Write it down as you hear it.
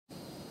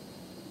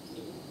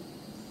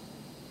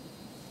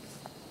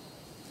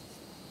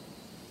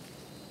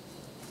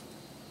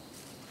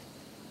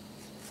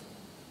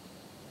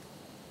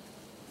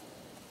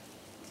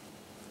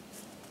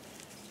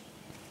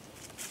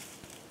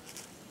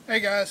Hey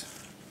guys,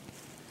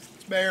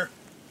 it's Bear.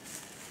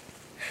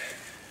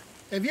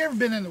 Have you ever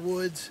been in the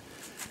woods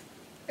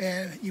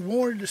and you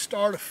wanted to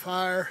start a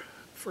fire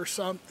for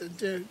something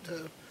to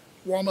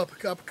warm up a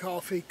cup of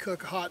coffee,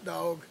 cook a hot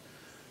dog,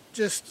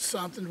 just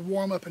something to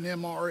warm up an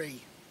MRE,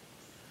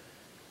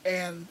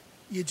 and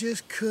you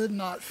just could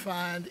not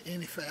find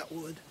any fat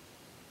wood?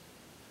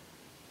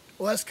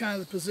 Well, that's kind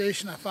of the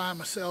position I find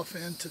myself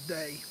in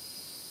today.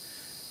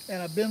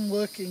 And I've been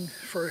looking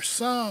for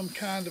some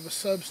kind of a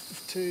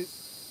substitute.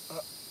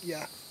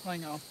 Yeah,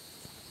 hang on.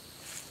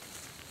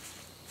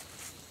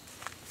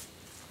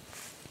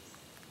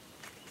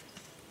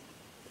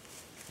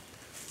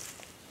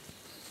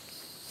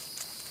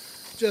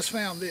 Just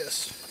found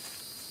this.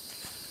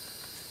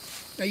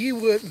 Now you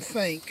wouldn't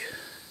think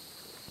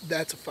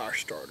that's a fire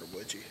starter,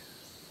 would you?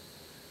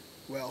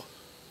 Well,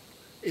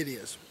 it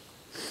is.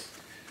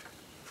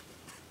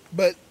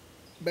 But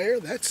Bear,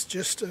 that's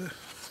just a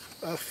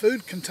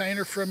food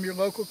container from your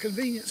local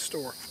convenience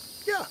store.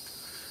 Yeah,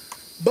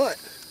 but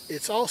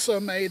it's also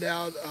made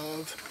out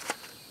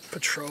of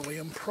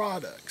petroleum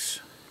products.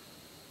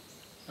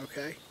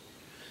 Okay,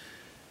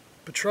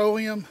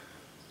 petroleum,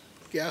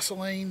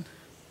 gasoline,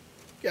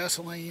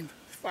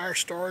 fire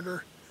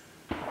starter.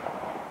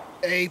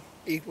 A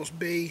equals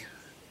B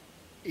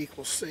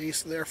equals C,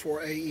 so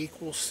therefore A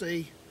equals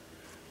C.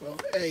 Well,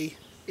 A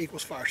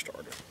equals fire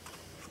starter.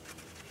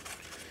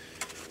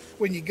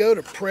 When you go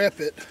to prep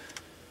it,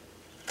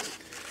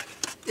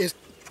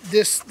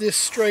 this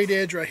straight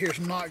edge right here is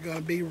not going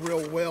to be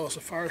real well as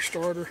a fire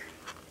starter.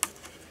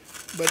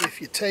 But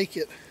if you take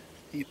it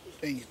and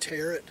you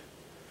tear it,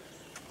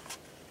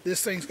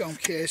 this thing's going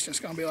to catch and it's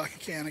going to be like a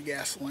can of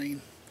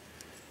gasoline.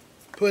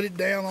 Put it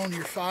down on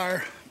your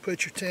fire,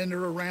 put your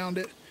tinder around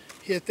it,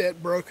 hit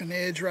that broken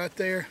edge right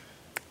there,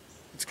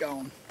 it's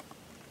gone.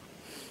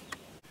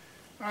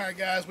 Alright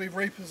guys, we've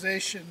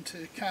repositioned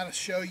to kind of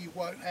show you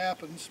what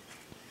happens.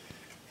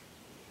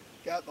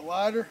 Got the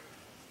lighter,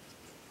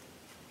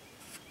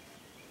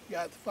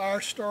 got the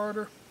fire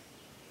starter,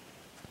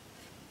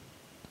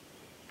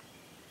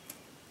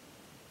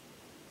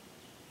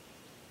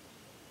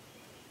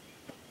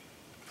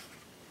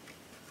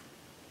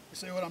 you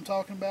see what I'm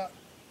talking about?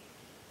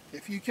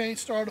 If you can't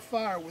start a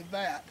fire with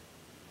that,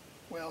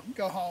 well,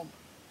 go home.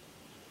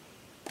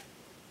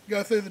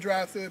 Go through the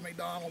drive-thru at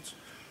McDonald's.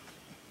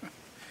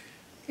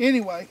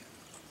 Anyway,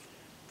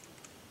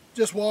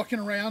 just walking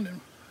around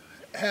and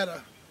had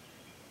a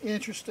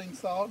interesting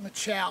thought and a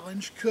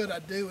challenge. Could I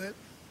do it?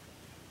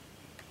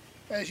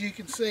 As you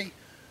can see,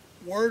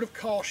 word of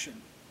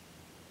caution,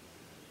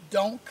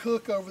 don't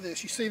cook over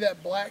this. You see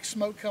that black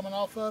smoke coming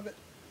off of it?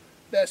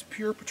 That's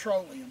pure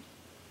petroleum.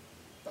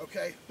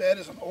 Okay, that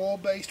is an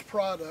oil-based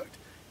product.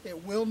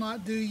 It will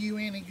not do you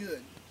any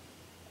good.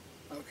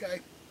 Okay,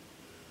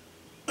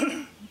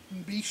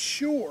 be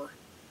sure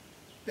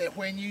that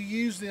when you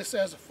use this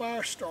as a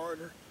fire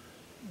starter,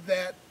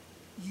 that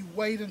you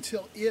wait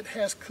until it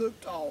has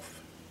cooked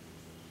off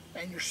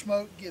and your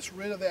smoke gets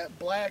rid of that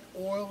black,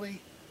 oily,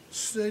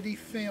 sooty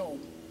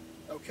film,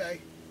 okay,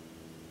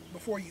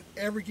 before you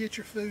ever get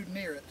your food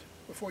near it,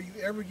 before you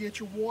ever get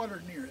your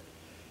water near it,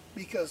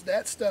 because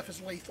that stuff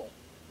is lethal.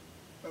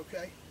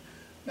 Okay,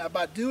 now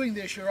by doing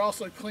this you're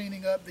also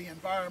cleaning up the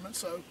environment,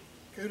 so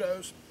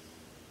kudos.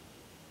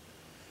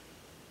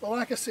 But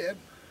like I said,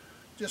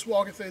 just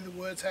walking through the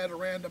woods, had a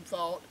random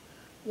thought,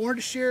 wanted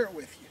to share it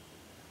with you.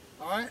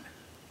 Alright,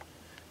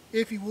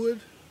 if you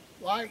would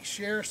like,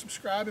 share,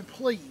 subscribe, and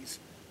please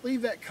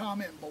leave that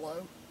comment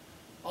below.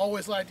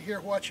 Always like to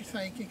hear what you're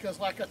thinking, because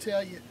like I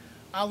tell you,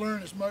 I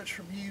learn as much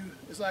from you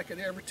as I could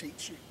ever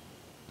teach you.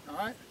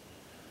 Alright,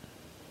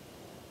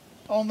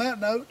 on that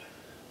note,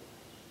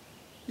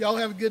 y'all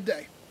have a good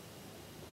day.